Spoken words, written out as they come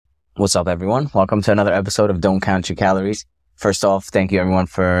What's up, everyone? Welcome to another episode of Don't Count Your Calories. First off, thank you everyone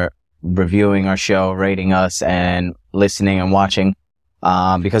for reviewing our show, rating us, and listening and watching.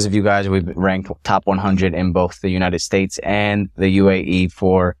 Because of you guys, we've ranked top 100 in both the United States and the UAE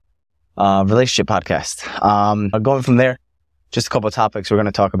for relationship podcast. Going from there, just a couple of topics we're going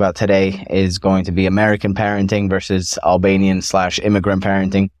to talk about today is going to be American parenting versus Albanian/immigrant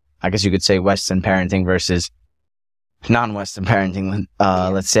parenting. I guess you could say Western parenting versus non-Western parenting,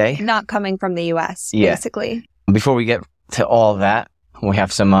 let's say. Not coming from the U.S., basically. Before we get to all of that, we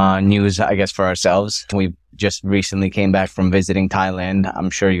have some news, I guess, for ourselves. We just recently came back from visiting Thailand. I'm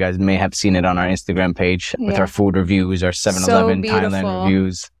sure you guys may have seen it on our Instagram page with our food reviews, our 7-Eleven Thailand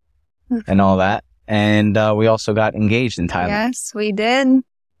reviews, and all that. And we also got engaged in Thailand. Yes, we did.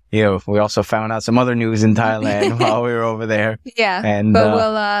 Yeah, we also found out some other news in Thailand while we were over there. Yeah, and, but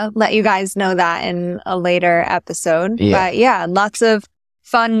we'll let you guys know that in a later episode. Yeah. But yeah, lots of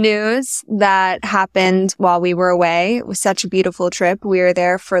fun news that happened while we were away. It was such a beautiful trip. We were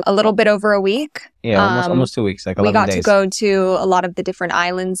there for a little bit over a week. Yeah, almost 2 weeks, like 11 days. We got to go to a lot of the different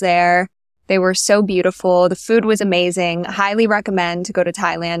islands there. They were so beautiful. The food was amazing. Highly recommend to go to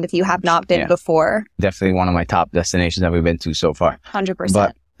Thailand if you have not been before. Definitely one of my top destinations that we've been to so far. 100%.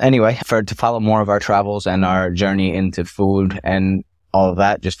 But anyway, to follow more of our travels and our journey into food and all of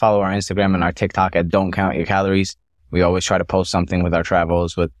that, just follow our Instagram and our TikTok at Don't Count Your Calories. We always try to post something with our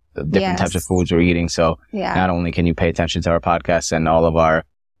travels, with the different types of foods we're eating. So not only can you pay attention to our podcast and all of our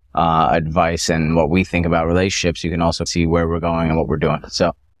advice and what we think about relationships, you can also see where we're going and what we're doing.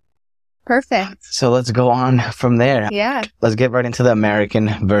 So perfect. So let's go on from there. Yeah. Let's get right into the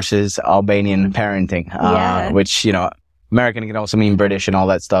American versus Albanian parenting, which, American can also mean British and all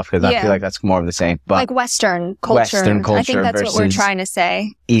that stuff, because I feel like that's more of the same. But like Western culture. I think that's what we're trying to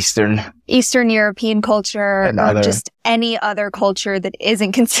say. Eastern European culture, or just any other culture that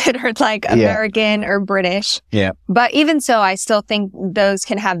isn't considered like American or British. Yeah. But even so, I still think those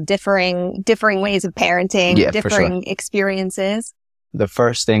can have differing ways of parenting, differing experiences. The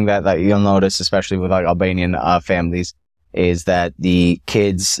first thing that you'll notice, especially with like Albanian families, is that the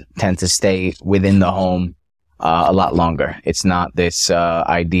kids tend to stay within the home a lot longer. It's not this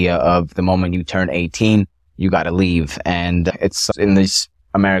idea of the moment you turn 18, you got to leave. And it's in these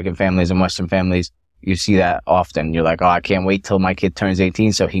American families and Western families, you see that often. You're like, oh, I can't wait till my kid turns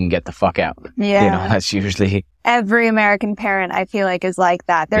 18 so he can get the fuck out. Yeah. That's usually... Every American parent, I feel like, is like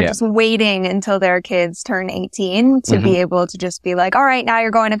that. They're just waiting until their kids turn 18 to be able to just be like, all right, now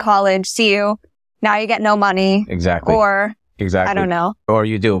you're going to college. See you. Now you get no money. Exactly. Or... Exactly. I don't know. Or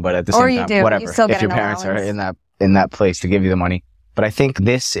you do, but at the same time, whatever. If your parents are in that place to give you the money. But I think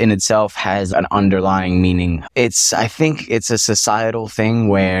this in itself has an underlying meaning. I think it's a societal thing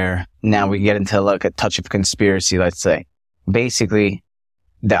where now we get into like a touch of conspiracy, let's say. Basically,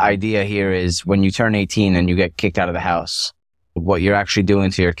 the idea here is when you turn 18 and you get kicked out of the house, what you're actually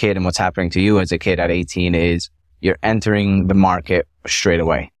doing to your kid and what's happening to you as a kid at 18 is you're entering the market straight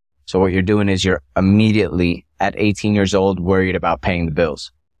away. So what you're doing is you're immediately at 18 years old worried about paying the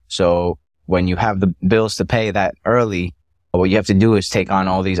bills. So when you have the bills to pay that early, what you have to do is take on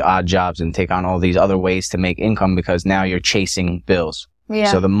all these odd jobs and take on all these other ways to make income, because now you're chasing bills.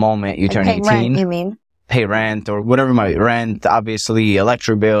 Yeah. So the moment you turn 18, rent, you mean? Pay rent or whatever, rent, obviously,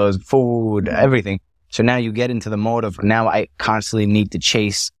 electric bills, food, everything. So now you get into the mode of, now I constantly need to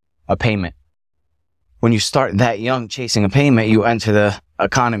chase a payment. When you start that young chasing a payment, you enter the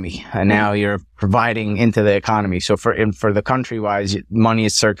economy, and now you're providing into the economy. So for the country-wise, money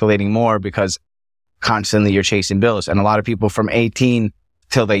is circulating more because constantly you're chasing bills. And a lot of people from 18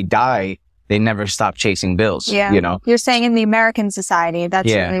 till they die, they never stop chasing bills. Yeah. You're saying in the American society, that's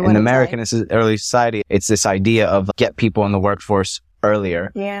really what in the American early society, it's this idea of get people in the workforce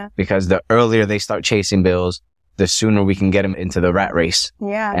earlier. Yeah. Because the earlier they start chasing bills, the sooner we can get them into the rat race.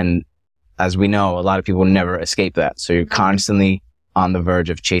 Yeah. And as we know, a lot of people never escape that. So you're constantly on the verge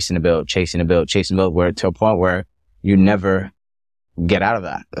of chasing a bill, where to a point where you never get out of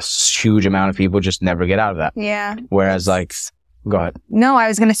that. A huge amount of people just never get out of that. Yeah. Whereas go ahead. No, I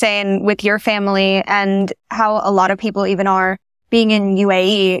was going to say, and with your family and how a lot of people even are being in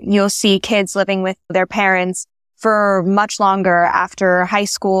UAE, you'll see kids living with their parents for much longer after high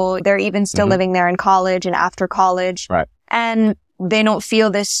school. They're even still living there in college and after college. Right. And they don't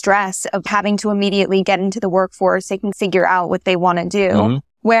feel this stress of having to immediately get into the workforce. They can figure out what they want to do.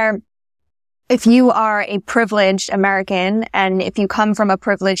 Where if you are a privileged American and if you come from a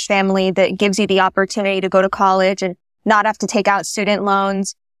privileged family that gives you the opportunity to go to college and not have to take out student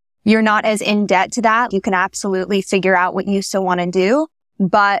loans, you're not as in debt to that. You can absolutely figure out what you still want to do.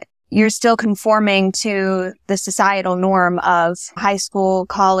 But you're still conforming to the societal norm of high school,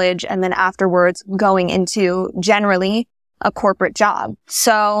 college, and then afterwards going into generally a corporate job.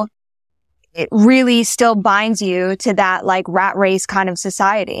 So it really still binds you to that like rat race kind of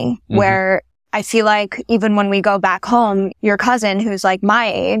society where I feel like even when we go back home, your cousin who's like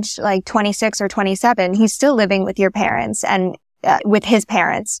my age, like 26 or 27, he's still living with your parents and with his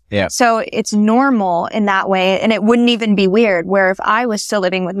parents. Yeah. So it's normal in that way. And it wouldn't even be weird where if I was still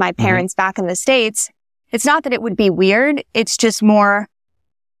living with my parents back in the States, it's not that it would be weird. It's just more,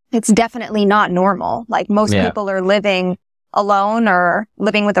 it's definitely not normal. Like most people are living alone or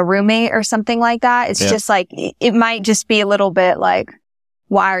living with a roommate or something like that. It's just like, it might just be a little bit like,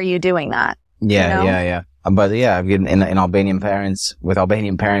 why are you doing that? Yeah, you know? But in Albanian parents, with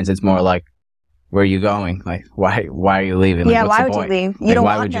Albanian parents, it's more like, where are you going? Like, why are you leaving? Like, why would you leave? You don't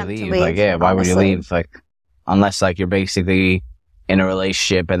want them to leave. Like, why would you leave? Like, unless like you're basically in a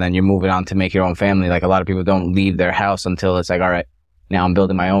relationship and then you're moving on to make your own family. Like a lot of people don't leave their house until it's like, all right, now I'm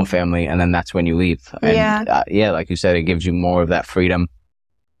building my own family. And then that's when you leave. And, like you said, it gives you more of that freedom.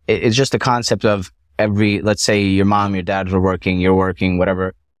 It's just the concept of let's say your mom, your dad were working, you're working,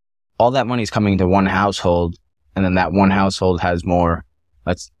 whatever. All that money is coming to one household. And then that one household has more.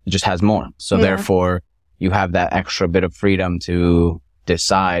 Just has more. So therefore, you have that extra bit of freedom to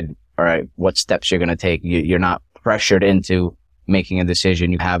decide, all right, what steps you're going to take. You're not pressured into making a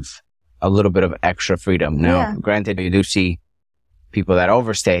decision. You have a little bit of extra freedom. Now, granted, you do see people that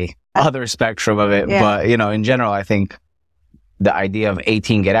overstay other spectrum of it. But, in general, I think the idea of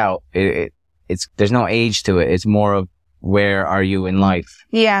 18 get out, there's no age to it. It's more of where are you in life?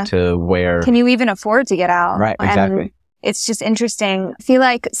 Yeah. To where. Can you even afford to get out? Right, exactly. And it's just interesting. I feel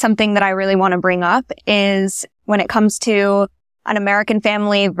like something that I really want to bring up is when it comes to an American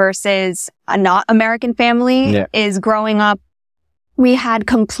family versus a not American family is growing up. We had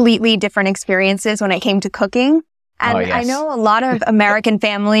completely different experiences when it came to cooking. And I know a lot of American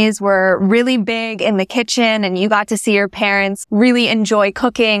families were really big in the kitchen and you got to see your parents really enjoy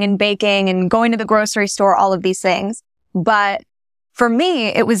cooking and baking and going to the grocery store, all of these things. But for me,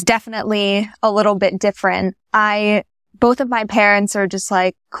 it was definitely a little bit different. Both of my parents are just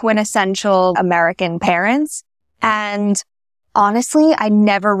like quintessential American parents. And honestly, I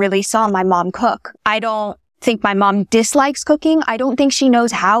never really saw my mom cook. I don't think my mom dislikes cooking. I don't think she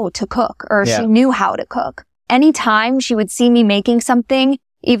knows how to cook or she knew how to cook. Anytime she would see me making something,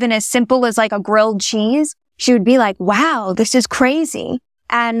 even as simple as like a grilled cheese, she would be like, wow, this is crazy.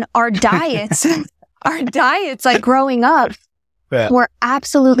 And our diets, like growing up were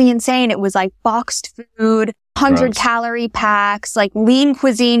absolutely insane. It was like boxed food, 100-calorie packs, like lean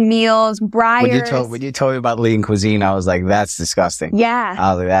cuisine meals, Breyers. When you told me about lean cuisine, I was like, that's disgusting. Yeah.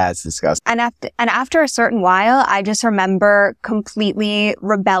 I was like, that's disgusting. And after a certain while, I just remember completely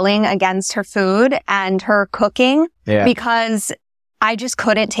rebelling against her food and her cooking because I just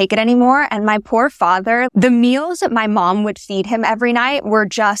couldn't take it anymore. And my poor father, the meals that my mom would feed him every night were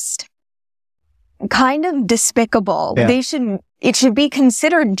just kind of despicable. It should be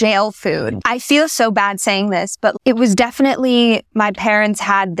considered jail food. I feel so bad saying this, but it was definitely, my parents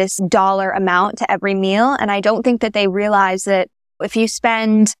had this dollar amount to every meal. And I don't think that they realized that if you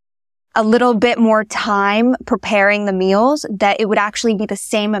spend a little bit more time preparing the meals, that it would actually be the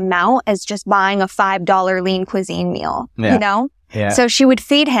same amount as just buying a $5 lean cuisine meal, you know? Yeah. So she would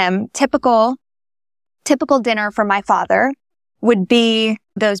feed him typical dinner for my father would be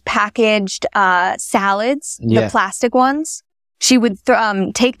those packaged, salads, the plastic ones. She would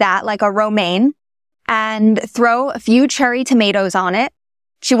take that like a romaine and throw a few cherry tomatoes on it.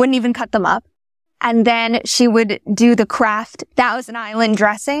 She wouldn't even cut them up. And then she would do the Kraft Thousand Island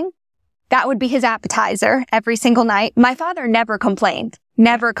dressing. That would be his appetizer every single night. My father never complained.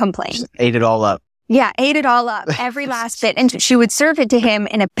 Just ate it all up. Yeah, ate it all up, every last bit. And she would serve it to him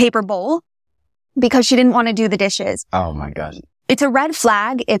in a paper bowl because she didn't want to do the dishes. Oh my gosh. It's a red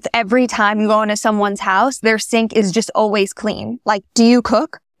flag if every time you go into someone's house, their sink is just always clean. Like, do you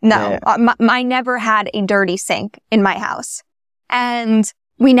cook? No. I never had a dirty sink in my house. And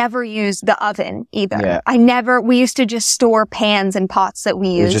we never used the oven either. Yeah. We used to just store pans and pots that we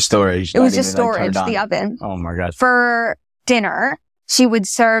used. It was just storage. It was just storage, the oven. Oh my gosh. For dinner, she would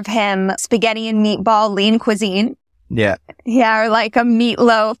serve him spaghetti and meatball lean cuisine. Yeah. Yeah, or like a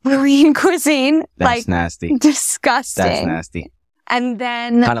meatloaf lean cuisine. That's like, nasty. Disgusting. That's nasty. And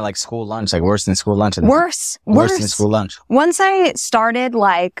then kind of like school lunch, like worse than school lunch. Worse than school lunch. Once I started,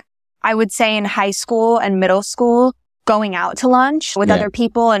 like, I would say in high school and middle school, going out to lunch with other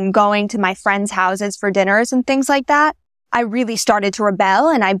people and going to my friends' houses for dinners and things like that, I really started to rebel.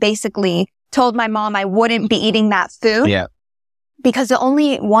 And I basically told my mom I wouldn't be eating that food. Yeah. because the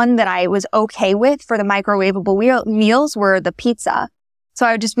only one that I was okay with for the microwavable meals were the pizza. So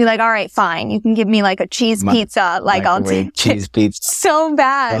I would just be like, all right, fine. You can give me like a cheese pizza. Like I'll take cheese pizza. So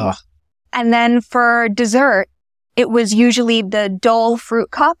bad. Ugh. And then for dessert, it was usually the Dole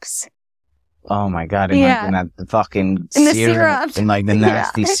fruit cups. Oh my God. And like the fucking syrup. And like the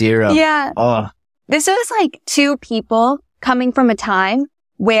nasty syrup. Yeah. Oh. This was like two people coming from a time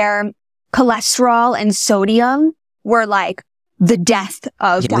where cholesterol and sodium were like the death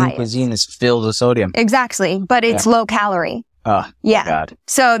of diet. Cuisine is filled with sodium. Exactly. But it's low calorie. Oh, yeah. God.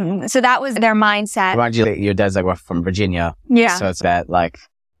 So that was their mindset. Reminds you, your dad's like from Virginia. Yeah. So it's that like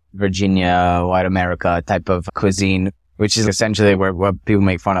Virginia, white America type of cuisine, which is essentially where people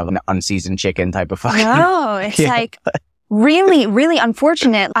make fun of an unseasoned chicken type of fucking. No, it's like really, really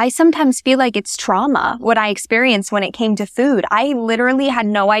unfortunate. I sometimes feel like it's trauma, what I experienced when it came to food. I literally had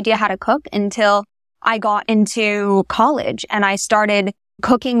no idea how to cook until I got into college and I started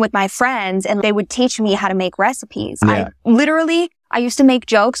cooking with my friends and they would teach me how to make recipes. Yeah. I used to make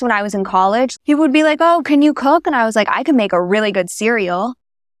jokes when I was in college. People would be like, oh, can you cook? And I was like, I can make a really good cereal.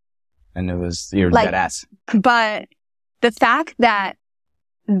 And you're like, dead ass. But the fact that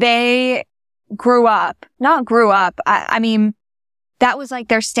they I mean, that was like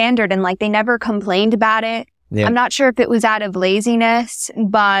their standard and like they never complained about it. Yeah. I'm not sure if it was out of laziness,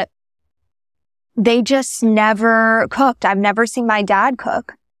 but they just never cooked. I've never seen my dad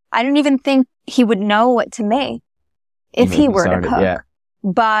cook. I don't even think he would know what to make if he were to cook. Yeah.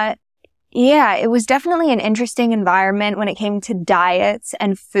 But yeah, it was definitely an interesting environment when it came to diets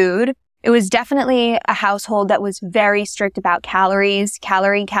and food. It was definitely a household that was very strict about calories,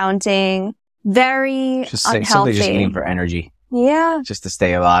 calorie counting, very unhealthy. Simply just eating for energy. Yeah. Just to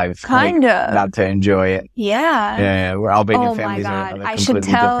stay alive. Kind of. Not to enjoy it. Yeah. Yeah. We're Albanian families. Oh my God. I should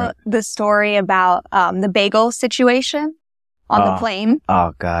tell the story about the bagel situation on the plane.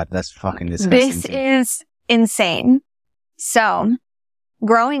 Oh God. That's fucking disgusting. This is insane. So,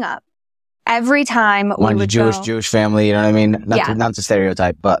 growing up, every time we would Jewish family, you know what I mean? Not to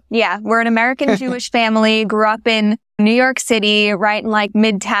stereotype, but. Yeah. We're an American Jewish family, grew up in New York City, right in like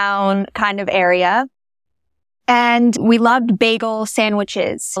Midtown kind of area. And we loved bagel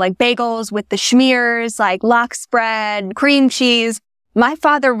sandwiches, like bagels with the schmears, like lox bread, cream cheese. My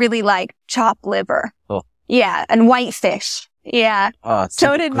father really liked chopped liver. Oh. Yeah. And white fish. Yeah. Oh,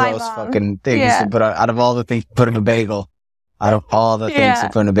 so did my mom. Fucking things to put out of all the things to put in a bagel. Out of all the things to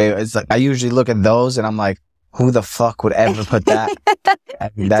put in a bagel. It's like, I usually look at those and I'm like, who the fuck would ever put that?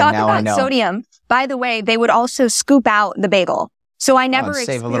 Talk about sodium. By the way, they would also scoop out the bagel. So I never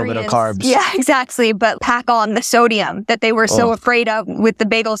experienced... Save a little bit of carbs. Yeah, exactly. But pack on the sodium that they were so afraid of with the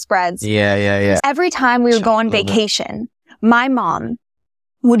bagel spreads. Yeah. Every time we would go on vacation, my mom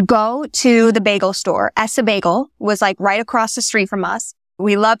would go to the bagel store. Essa Bagel was like right across the street from us.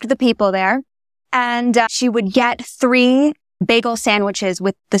 We loved the people there. And she would get 3 bagel sandwiches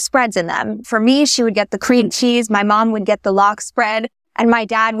with the spreads in them. For me, she would get the cream cheese. My mom would get the lox spread. And my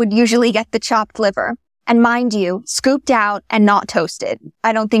dad would usually get the chopped liver. And mind you, scooped out and not toasted.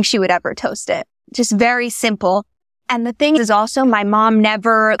 I don't think she would ever toast it. Just very simple. And the thing is also, my mom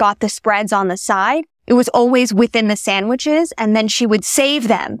never got the spreads on the side. It was always within the sandwiches. And then she would save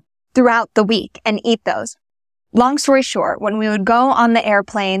them throughout the week and eat those. Long story short, when we would go on the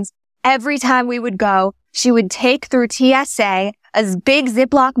airplanes, every time we would go, she would take through TSA a big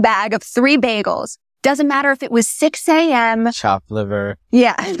Ziploc bag of 3 bagels. Doesn't matter if it was 6 a.m. Chopped liver.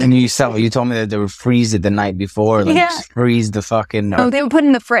 Yeah. And you told me that they would freeze it the night before. Like, just freeze the fucking... Oh, they would put it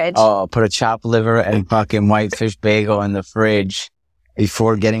in the fridge. Oh, put a chopped liver and fucking whitefish bagel in the fridge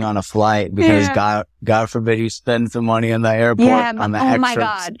before getting on a flight. Because God forbid you spend some money on the airport on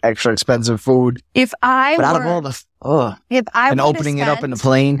the extra expensive food. Out of all the... opening it up in the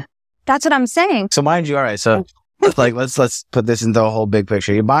plane. That's what I'm saying. So mind you, all right, so... like, let's put this into a whole big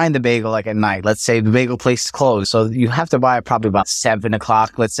picture. You're buying the bagel like at night. Let's say the bagel place is closed. So you have to buy it probably about 7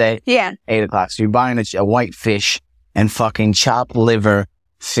 o'clock, let's say. Yeah. 8 o'clock. So you're buying a white fish and fucking chopped liver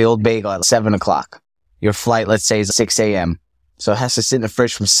filled bagel at 7 o'clock. Your flight, let's say, is 6 a.m. So it has to sit in the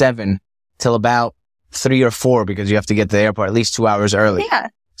fridge from 7 till about 3 or 4 because you have to get to the airport at least 2 hours early. Yeah.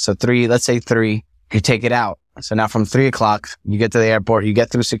 So let's say 3, you take it out. So now from 3 o'clock, you get to the airport, you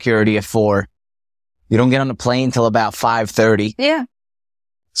get through security at 4. You don't get on the plane till about 5:30. Yeah.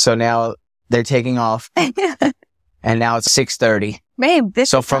 So now they're taking off. And now it's 6:30. Babe,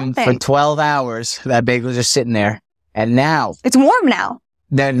 for 12 hours, that bagel's just sitting there. And now... It's warm now.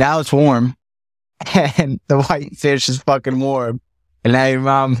 Now it's warm. And the white fish is fucking warm. And now your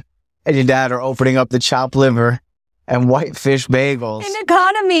mom and your dad are opening up the chopped liver and white fish bagels. In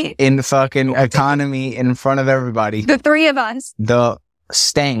economy. In fucking economy in front of everybody. The three of us. The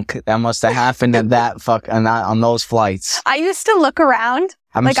stank that must have happened at that on those flights. I used to look around.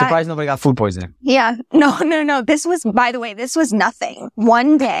 I'm surprised nobody got food poisoning. Yeah. No. This was, by the way, this was nothing.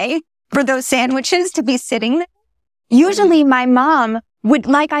 One day for those sandwiches to be sitting there. Usually my mom would,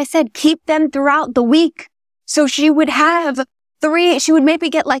 like I said, keep them throughout the week. So she would have she would maybe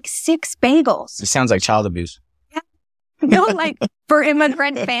get like 6 bagels. It sounds like child abuse. Yeah. No, like for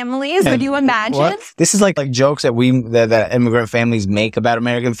immigrant families, would you imagine? What? This is like jokes that that immigrant families make about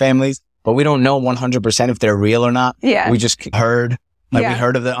American families, but we don't know 100% if they're real or not. Yeah. We just heard, we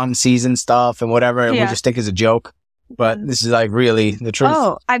heard of the unseasoned stuff and whatever, and we just think it's a joke. But this is like really the truth.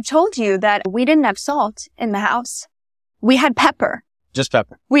 Oh, I've told you that we didn't have salt in the house. We had pepper. Just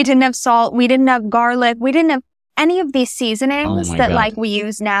pepper. We didn't have salt. We didn't have garlic. We didn't have any of these seasonings that God. like we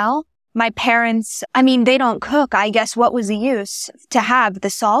use now. My parents, I mean, they don't cook. I guess what was the use to have the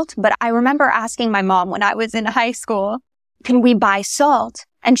salt? But I remember asking my mom when I was in high school, can we buy salt?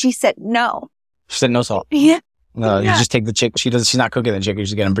 And she said no. She said no salt. Yeah. No, you just take the chicken. She's not cooking the chicken.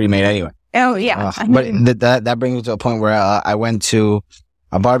 She's getting pre-made anyway. Oh, yeah. But that brings me to a point where I went to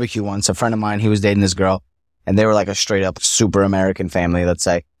a barbecue once. A friend of mine, he was dating this girl, and they were like a straight up super American family, let's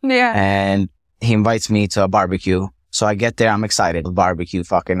say. Yeah. And he invites me to a barbecue. So I get there, I'm excited. Barbecue,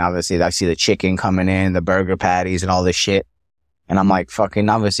 fucking obviously, I see the chicken coming in, the burger patties and all this shit. And I'm like fucking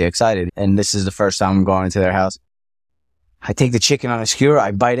obviously excited. And this is the first time I'm going into their house. I take the chicken on a skewer,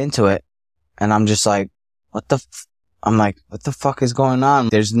 I bite into it, and I'm just like, what the fuck is going on?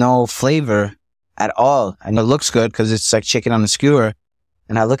 There's no flavor at all. And it looks good because it's like chicken on a skewer.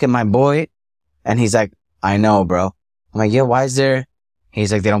 And I look at my boy and he's like, I know, bro. I'm like, yeah, why is there?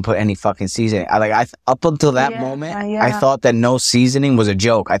 He's like, they don't put any fucking seasoning. Up until that moment, I thought that no seasoning was a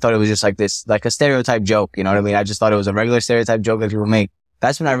joke. I thought it was just like this, like a stereotype joke. You know what I mean? I just thought it was a regular stereotype joke that people make.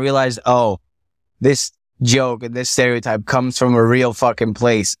 That's when I realized, oh, this joke and this stereotype comes from a real fucking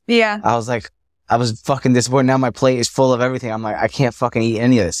place. Yeah. I was like, I was fucking disappointed. Now my plate is full of everything. I'm like, I can't fucking eat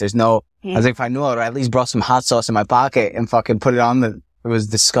any of this. There's no, I was like, if I knew, I would at least brought some hot sauce in my pocket and fucking put it on it was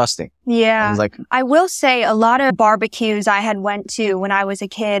disgusting. Yeah. I was like, I will say a lot of barbecues I had went to when I was a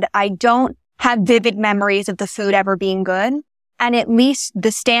kid, I don't have vivid memories of the food ever being good. And at least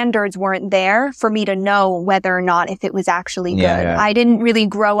the standards weren't there for me to know whether or not if it was actually good. Yeah. I didn't really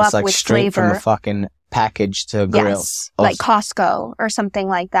grow up with straight flavor. From the fucking package to grill. Yes, like Costco or something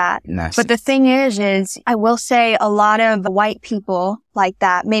like that. Nasty. But the thing is I will say a lot of white people like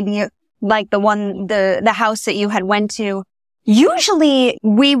that, maybe like the house that you had went to, usually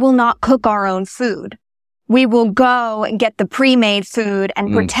we will not cook our own food. We will go and get the pre-made food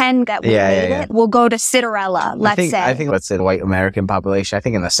and pretend that we made it. We'll go to Citarella, let's say. I think that's the white American population. I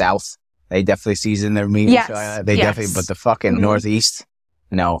think in the South, they definitely season their meat. Yes. Definitely, but the fucking Northeast,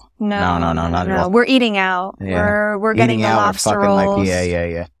 no. Not at all. We're eating out. Yeah. We're getting the lobster rolls.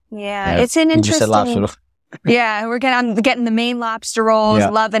 Yeah. It's an interesting. You just said lobster roll. Yeah, I'm getting the Maine lobster rolls,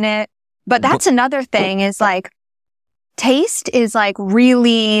 loving it. But that's another thing is like, taste is like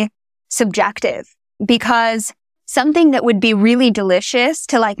really subjective because something that would be really delicious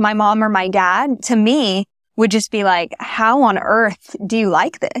to like my mom or my dad, to me, would just be like, how on earth do you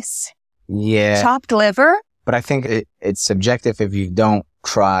like this? Yeah. Chopped liver? But I think it's subjective if you don't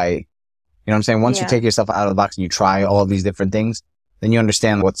try. You know what I'm saying? Once you take yourself out of the box and you try all these different things, then you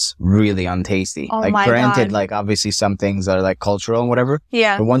understand what's really untasty. Oh like my granted, God. like obviously some things are like cultural and whatever.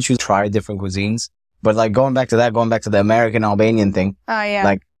 Yeah. But once you try different cuisines, but like going back to the American Albanian thing. Oh yeah.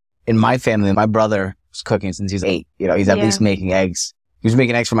 Like in my family, my brother was cooking since he was 8. You know, he's at least making eggs. He was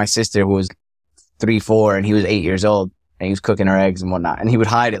making eggs for my sister who was 3, 4 and he was 8 years old and he was cooking her eggs and whatnot. And he would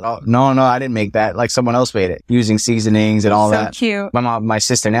hide it. Oh, no, I didn't make that. Like someone else made it using seasonings and all that. So cute. My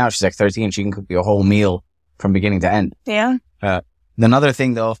sister now, she's like 13. She can cook you a whole meal from beginning to end. Yeah. Another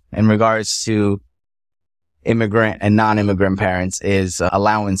thing though, in regards to immigrant and non-immigrant parents is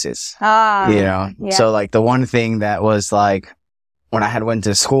allowances. You know? Yeah. So like the one thing that was like, when I had went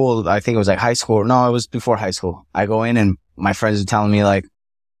to school, I think it was like high school. No, it was before high school. I go in and my friends are telling me like,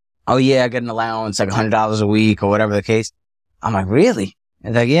 oh yeah, I get an allowance, like $100 a week or whatever the case. I'm like, really?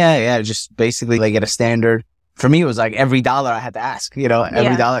 And like, yeah, just basically like get a standard. For me, it was like every dollar I had to ask, you know,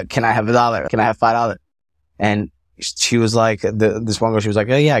 every dollar, can I have $1? Can I have $5? And she was like, this one girl, she was like,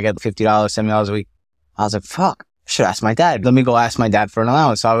 oh yeah, I get $50, $70 a week. I was like, fuck, I should ask my dad. Let me go ask my dad for an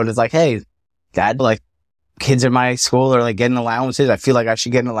allowance. So I was like, hey, dad, like kids in my school are like getting allowances. I feel like I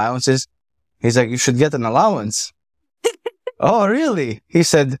should get allowances. He's like, you should get an allowance. Oh, really? He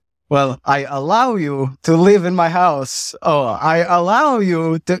said, well, I allow you to live in my house. Oh, I allow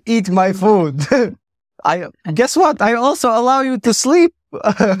you to eat my food. guess what? I also allow you to sleep.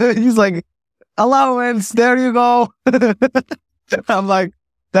 He's like, allowance, there you go. I'm like,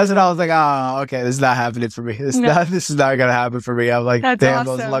 that's what I was like, okay, this is not happening for me. This is not going to happen for me. I'm like, damn,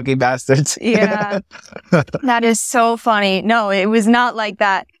 awesome. Those lucky bastards. Yeah. That is so funny. No, it was not like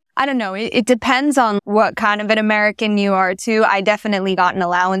that. I don't know. It depends on what kind of an American you are too. I definitely got an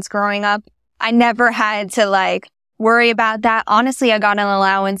allowance growing up. I never had to like worry about that. Honestly, I got an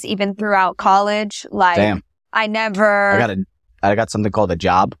allowance even throughout college. Like, damn. I got something called a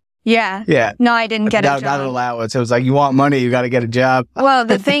job. Yeah. No, I didn't get a job. Not an allowance. It was like, you want money, you got to get a job. Well,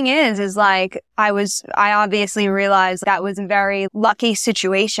 the thing is like, I obviously realized that was a very lucky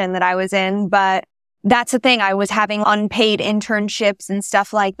situation that I was in, but that's the thing. I was having unpaid internships and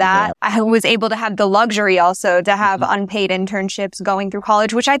stuff like that. Yeah. I was able to have the luxury also to have unpaid internships going through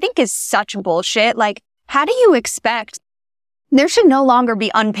college, which I think is such bullshit. Like, how do you expect there should no longer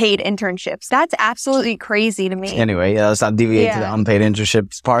be unpaid internships? That's absolutely crazy to me. Anyway, let's not deviate to the unpaid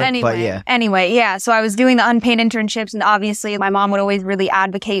internships part. Anyway, so I was doing the unpaid internships, and obviously my mom would always really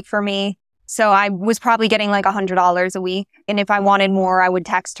advocate for me. So I was probably getting like $100 a week. And if I wanted more, I would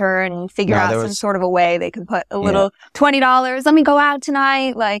text her and figure out some sort of a way they could put a little $20. Let me go out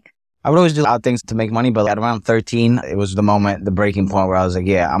tonight. Like, I would always do odd things to make money, but at around 13, it was the breaking point where I was like,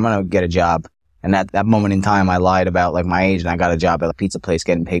 I'm going to get a job. And at that moment in time, I lied about like my age, and I got a job at a pizza place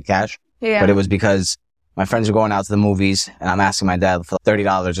getting paid cash. Yeah. But it was because my friends were going out to the movies, and I'm asking my dad for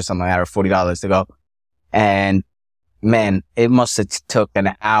 $30 or something like that, or $40 to go. And man, it must have took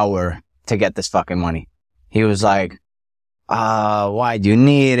an hour to get this fucking money. He was like, why do you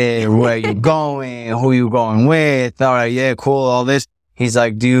need it? Where you going? Who you going with? All right, yeah, cool, all this. He's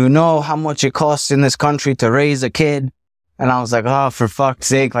like, do you know how much it costs in this country to raise a kid? And I was like, oh, for fuck's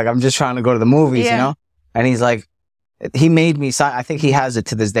sake. Like, I'm just trying to go to the movies, you know? And he's like, he made me sign, I think he has it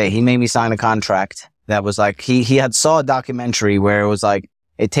to this day. He made me sign a contract that was like, he had saw a documentary where it was like,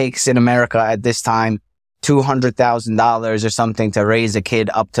 it takes in America at this time, $200,000 or something to raise a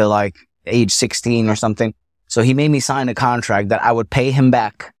kid up to like age 16 or something. So he made me sign a contract that I would pay him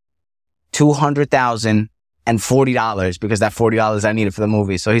back $200,000 and $40 because that $40 I needed for the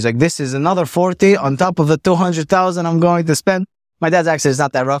movie. So he's like, this is another 40 on top of the 200,000 I'm going to spend. My dad's accent is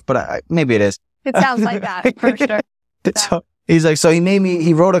not that rough, but maybe it is. It sounds like that for sure. So he's like, so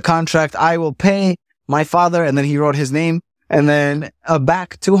he wrote a contract. I will pay my father. And then he wrote his name, and then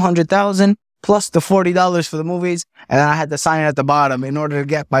back 200,000 plus the $40 for the movies. And then I had to sign it at the bottom in order to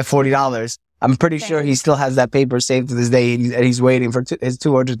get my $40. I'm pretty sure he still has that paper saved to this day, and he's waiting for his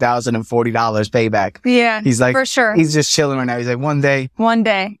 $200,000 and $40 payback. Yeah, he's like, for sure. He's just chilling right now. He's like, one day,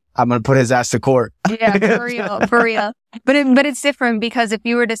 I'm gonna put his ass to court. Yeah, for real. But it's different because if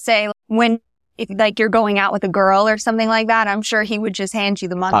you were to say if like you're going out with a girl or something like that, I'm sure he would just hand you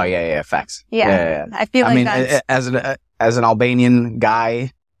the money. Oh yeah, facts. Yeah. I feel like that's... as an Albanian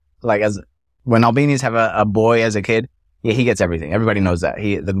guy, like when Albanians have a boy as a kid. Yeah, he gets everything. Everybody knows that.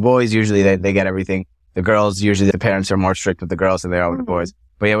 The boys usually they get everything. The girls usually the parents are more strict with the girls than they are with the boys.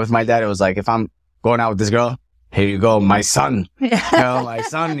 But yeah, with my dad, it was like, if I'm going out with this girl, here you go, my son. Yeah. My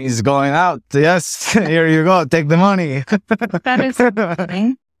son, he's going out. Yes, here you go, take the money. That is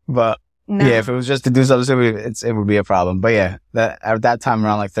funny. But yeah, if it was just to do something stupid, it would be a problem. But yeah, at that time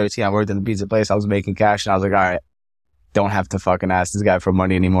around like 13, I worked in the pizza place. I was making cash, and I was like, all right, don't have to fucking ask this guy for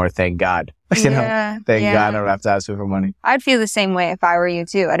money anymore. Thank God. Thank God I don't have to ask him for money. I'd feel the same way if I were you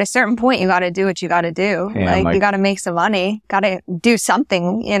too. At a certain point, you got to do what you got to do. Yeah, like you got to make some money. Got to do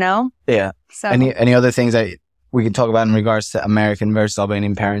something, you know? Yeah. So any other things that we can talk about in regards to American versus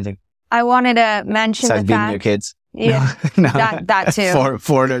Albanian parenting? I wanted to mention besides beating your kids. Yeah, no. That too.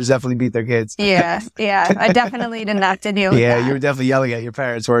 Foreigners definitely beat their kids. Yeah. I definitely didn't have to deal with that. Yeah, you were definitely yelling at your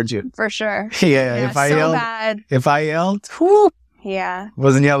parents, weren't you? For sure. Yeah, if I yelled, whoo. Yeah.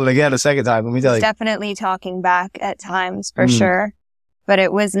 Wasn't yelling again a second time, let me tell you. Definitely talking back at times, for sure. But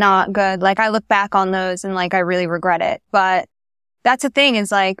it was not good. Like, I look back on those and, like, I really regret it. But that's the thing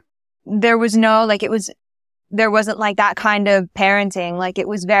is, like, there wasn't, like, that kind of parenting. Like, it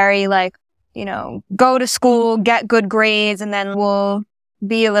was very, like, you know, go to school, get good grades, and then we'll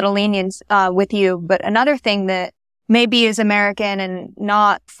be a little lenient with you. But another thing that maybe is American and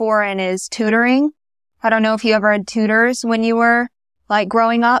not foreign is tutoring. I don't know if you ever had tutors when you were like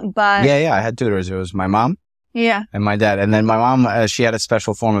growing up, but yeah, I had tutors. It was my mom, and my dad, and then my mom. She had a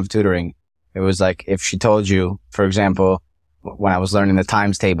special form of tutoring. It was like if she told you, for example, when I was learning the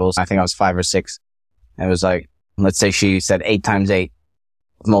times tables, I think I was 5 or 6. It was like, let's say she said 8 times 8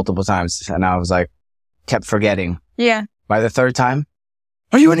 multiple times, and I was like, kept forgetting. Yeah. By the 3rd time,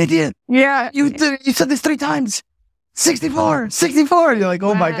 are you an idiot? Yeah. You said this 3 times. 64. You're like,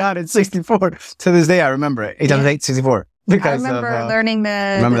 oh my God, it's 64. To this day, I remember it. 8 times 8, 64. Because I remember learning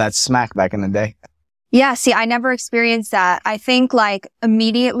remember that smack back in the day. Yeah, see, I never experienced that. I think like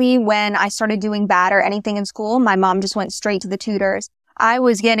immediately when I started doing bad or anything in school, my mom just went straight to the tutors. I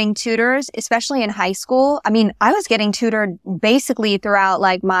was getting tutors, especially in high school. I mean, I was getting tutored basically throughout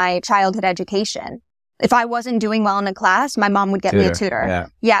like my childhood education. If I wasn't doing well in a class, my mom would get me a tutor.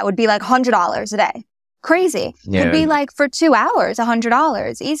 Yeah, it would be like $100 a day. Crazy. Yeah. Could be like for 2 hours,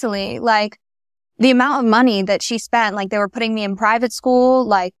 $100 easily. Like the amount of money that she spent, like they were putting me in private school,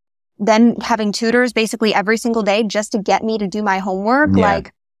 like then having tutors basically every single day just to get me to do my homework. Yeah.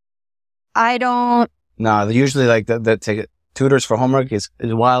 Like, I don't. No, usually like the tutors for homework is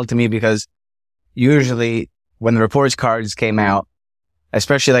wild to me because usually when the reports cards came out,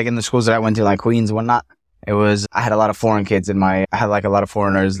 especially like in the schools that I went to, like Queens and whatnot, I had a lot of foreign kids I had like a lot of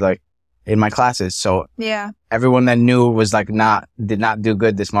foreigners like in my classes. So yeah, everyone that knew was like did not do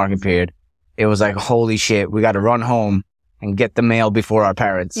good this marking period. It was like, holy shit, we got to run home and get the mail before our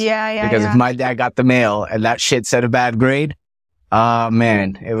parents. Yeah. Because if my dad got the mail and that shit said a bad grade,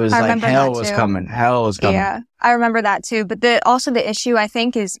 man, it was like hell was coming. Hell was coming. Yeah, I remember that too. But also the issue I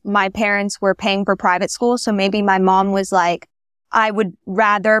think is my parents were paying for private school. So maybe my mom was like, I would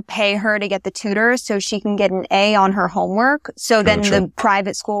rather pay her to get the tutor so she can get an A on her homework. So then the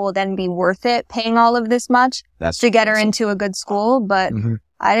private school will then be worth it paying all of this much to get her into a good school. But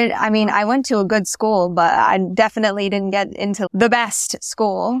I went to a good school, but I definitely didn't get into the best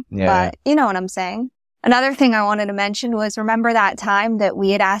school. Yeah. But you know what I'm saying? Another thing I wanted to mention was, remember that time that we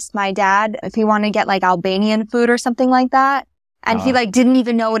had asked my dad if he wanted to get like Albanian food or something like that? And he like didn't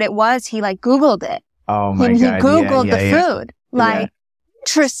even know what it was. He like Googled it. Oh my God. He Googled the food. Like,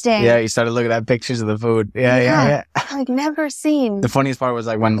 interesting. Yeah, you started looking at pictures of the food. Yeah. Like never seen. The funniest part was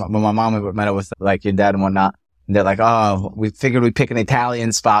like when my mom met up with like your dad and whatnot. They're like, oh, we figured we'd pick an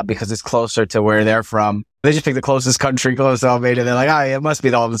Italian spot because it's closer to where they're from. They just picked the closest country close to Albania. They're like, oh, yeah, it must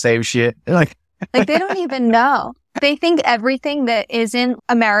be all the same shit. They're like they don't even know. They think everything that isn't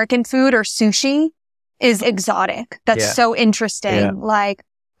American food or sushi is exotic. That's so interesting. Yeah. Like,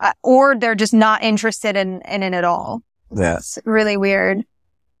 or they're just not interested in it at all. Yeah. It's really weird.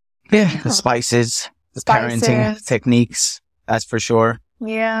 Yeah. The spices, parenting techniques. That's for sure.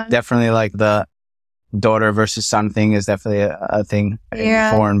 Yeah. Definitely like the daughter versus son thing is definitely a thing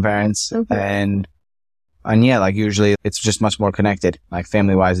in foreign parents. And yeah, like usually it's just much more connected. Like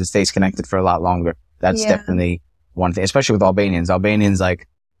family wise, it stays connected for a lot longer. That's definitely one thing, especially with Albanians. Albanians, like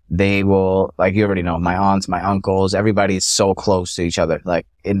they will, like you already know, my aunts, my uncles, everybody is so close to each other. Like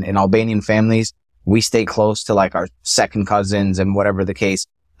in Albanian families, we stay close to like our second cousins and whatever the case.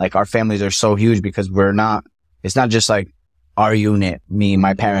 Like our families are so huge because it's not just like our unit, me,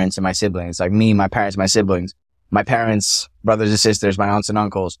 my parents and my siblings, like me, my parents, my siblings, my parents, brothers and sisters, my aunts and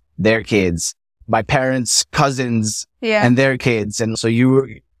uncles, their kids, my parents, cousins and their kids. And so you were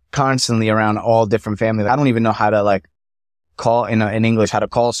constantly around all different families. I don't even know how to like call in English, how to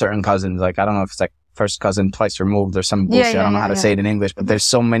call certain cousins. Like, I don't know if it's like first cousin twice removed or some bullshit. I don't know how to say it in English, but there's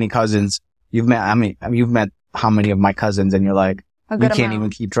so many cousins. You've met how many of my cousins and you're like, you can't even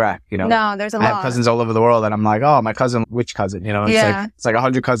keep track, you know? No, there's a lot. I have cousins all over the world and I'm like, oh, my cousin, which cousin? You know, it's like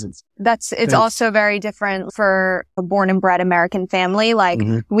 100 cousins. It's also very different for a born and bred American family. Like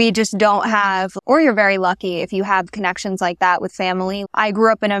we just don't have, or you're very lucky if you have connections like that with family. I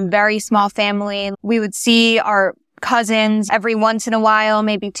grew up in a very small family. We would see our cousins every once in a while,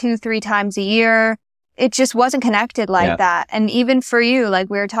 maybe 2-3 times a year. It just wasn't connected like that. And even for you, like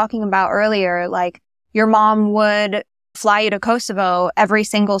we were talking about earlier, like your mom would fly you to Kosovo every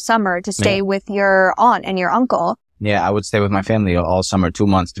single summer to stay with your aunt and your uncle. Yeah, I would stay with my family all summer, 2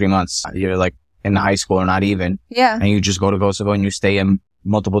 months, 3 months. You're like in high school or not even. Yeah. And you just go to Kosovo and you stay in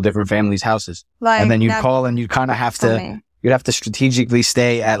multiple different families' houses. Like, and then you'd call and you'd kind of have to, you'd have to strategically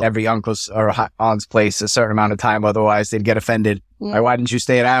stay at every uncle's or aunt's place a certain amount of time. Otherwise they'd get offended. Yeah. Like, why didn't you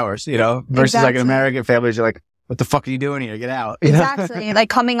stay at ours? You know, versus like an American family, you're like, what the fuck are you doing here? Get out. Exactly. Like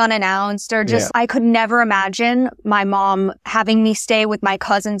coming unannounced or just, I could never imagine my mom having me stay with my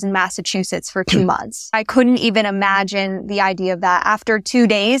cousins in Massachusetts for 2 months. I couldn't even imagine the idea of that. After 2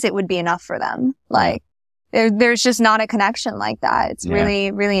 days, it would be enough for them. Like there's just not a connection like that. It's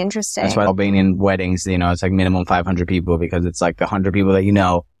really, really interesting. That's why Albanian weddings, you know, it's like minimum 500 people because it's like 100 people that you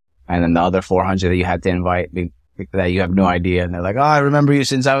know and then the other 400 that you had to invite that you have no idea. And they're like, oh, I remember you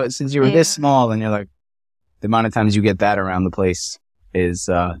since you were this small. And you're like, the amount of times you get that around the place is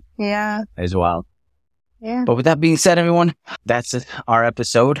wild. Yeah. But with that being said, everyone, that's our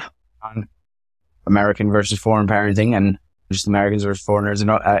episode on American versus foreign parenting. And just Americans versus foreigners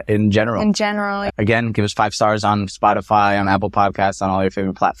in general. In general. Again, give us 5 stars on Spotify, on Apple Podcasts, on all your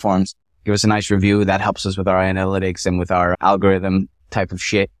favorite platforms. Give us a nice review. That helps us with our analytics and with our algorithm type of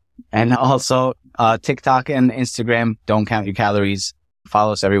shit. And also, TikTok and Instagram, don't count your calories.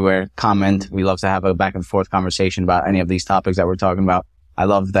 Follow us everywhere. Comment. We love to have a back and forth conversation about any of these topics that we're talking about. I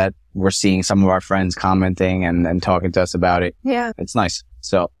love that we're seeing some of our friends commenting and talking to us about it. Yeah. It's nice.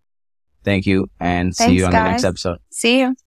 So thank you and see you on the next episode. See you.